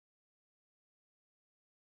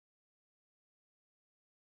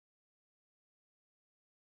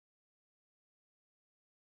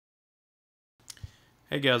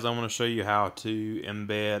Hey guys, I'm going to show you how to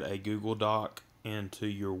embed a Google Doc into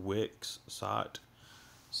your Wix site.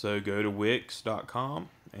 So go to wix.com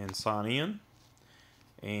and sign in,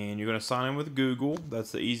 and you're going to sign in with Google.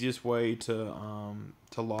 That's the easiest way to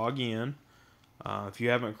log in. If you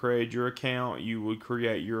haven't created your account, you would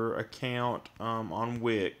create your account on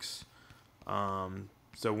Wix.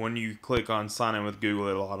 So when you click on sign in with Google,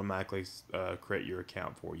 it'll automatically create your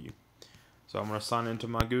account for you. So I'm going to sign into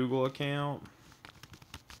my Google account.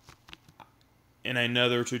 In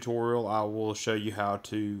another tutorial, I will show you how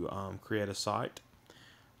to create a site.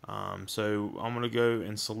 So I'm going to go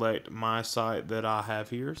and select my site that I have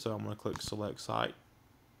here. So I'm going to click select site,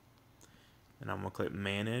 and I'm going to click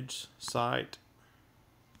manage site,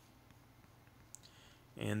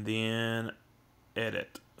 and then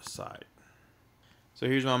edit site. So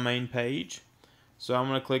here's my main page. So I'm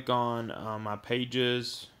going to click on my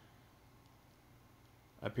pages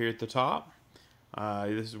up here at the top.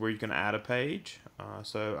 This is where you can add a page.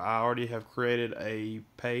 So I already have created a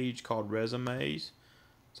page called resumes.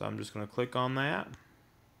 So I'm just going to click on that.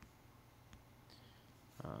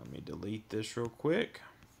 Let me delete this real quick.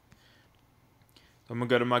 I'm going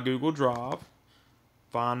to go to my Google Drive,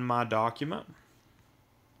 find my document.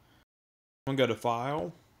 I'm going to go to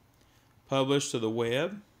File, Publish to the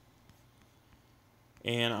Web,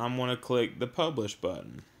 and I'm going to click the Publish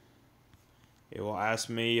button. It will ask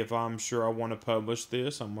me if I'm sure I want to publish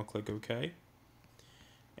this. I'm going to click OK.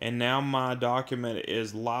 And now my document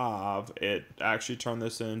is live. It actually turned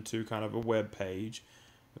this into kind of a web page.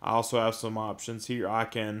 I also have some options here. I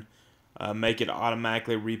can make it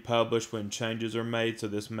automatically republish when changes are made, so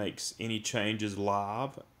this makes any changes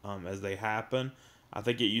live as they happen. I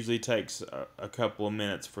think it usually takes a couple of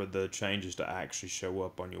minutes for the changes to actually show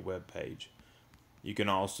up on your web page. You can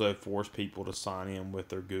also force people to sign in with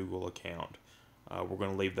their Google account. We're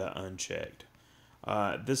going to leave that unchecked.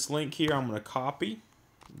 This link here, I'm going to copy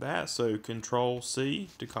that. So Control-C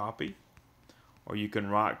to copy. Or you can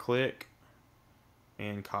right-click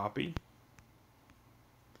and copy.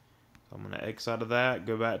 So I'm going to X out of that,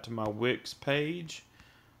 go back to my Wix page.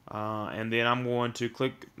 And then I'm going to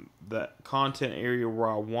click the content area where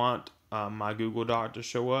I want my Google Doc to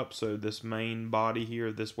show up. So this main body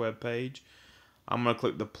here, this web page. I'm going to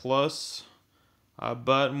click the plus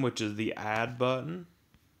button, which is the add button,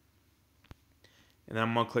 and then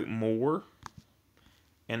I'm going to click more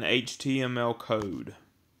and HTML code.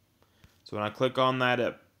 So when I click on that,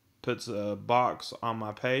 it puts a box on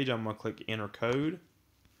my page. I'm going to click enter code,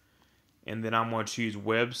 and then I'm going to choose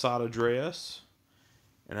website address,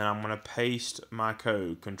 and then I'm going to paste my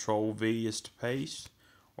code. Control V is to paste,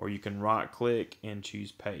 or you can right click and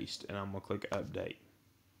choose paste, and I'm going to click update.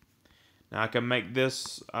 Now I can make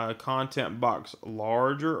this content box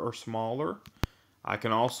larger or smaller. I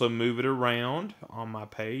can also move it around on my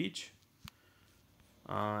page.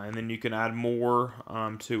 And then you can add more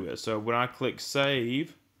to it. So when I click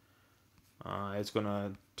save, it's going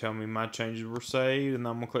to tell me my changes were saved, and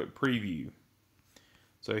I'm going to click preview.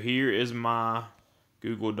 So here is my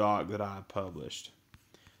Google Doc that I published.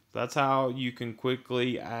 That's how you can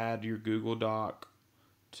quickly add your Google Doc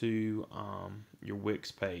to your Wix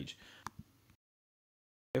page.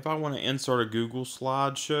 If I want to insert a Google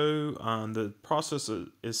slideshow, the process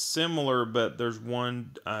is similar, but there's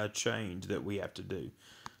one change that we have to do.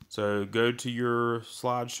 So go to your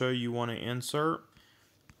slideshow you want to insert.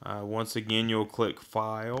 Once again, you'll click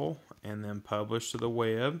File and then Publish to the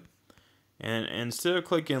Web. And instead of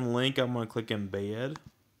clicking Link, I'm going to click Embed.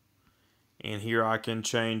 And here I can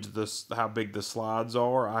change this, how big the slides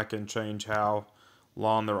are. I can change how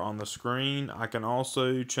long they're on the screen. I can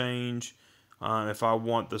also change if I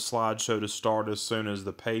want the slideshow to start as soon as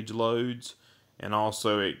the page loads, and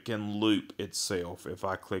also it can loop itself if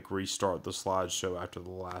I click restart the slideshow after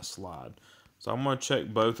the last slide. So I'm going to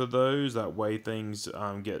check both of those, that way things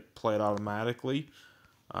get played automatically.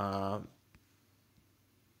 And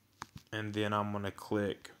then I'm going to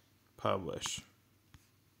click publish.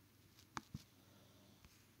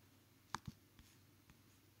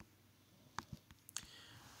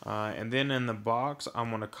 And then in the box, I'm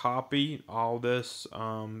going to copy all this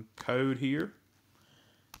code here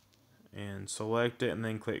and select it, and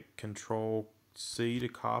then click Control-C to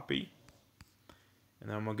copy. And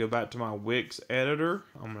then I'm going to go back to my Wix editor.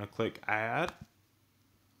 I'm going to click Add,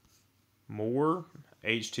 More,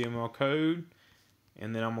 HTML code,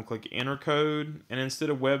 and then I'm going to click Enter code. And instead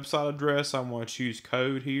of website address, I'm going to choose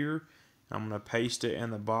code here. I'm going to paste it in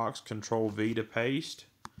the box, Control-V to paste,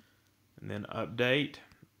 and then update.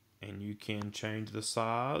 And you can change the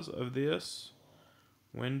size of this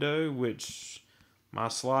window, which My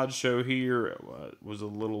slideshow here was a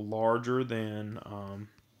little larger than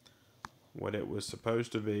what it was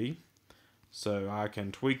supposed to be. So I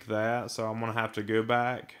can tweak that. So I'm going to have to go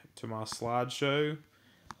back to my slideshow.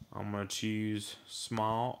 I'm going to choose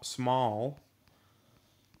small,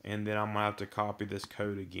 and then I'm going to have to copy this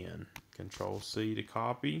code again. Control C to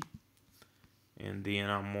copy, and then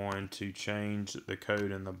I'm going to change the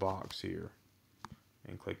code in the box here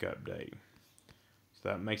and click update. So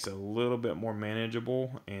that makes it a little bit more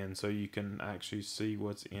manageable, and so you can actually see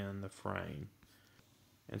what's in the frame.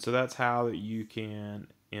 And so that's how that you can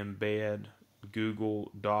embed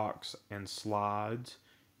Google Docs and slides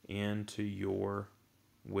into your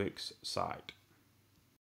Wix site.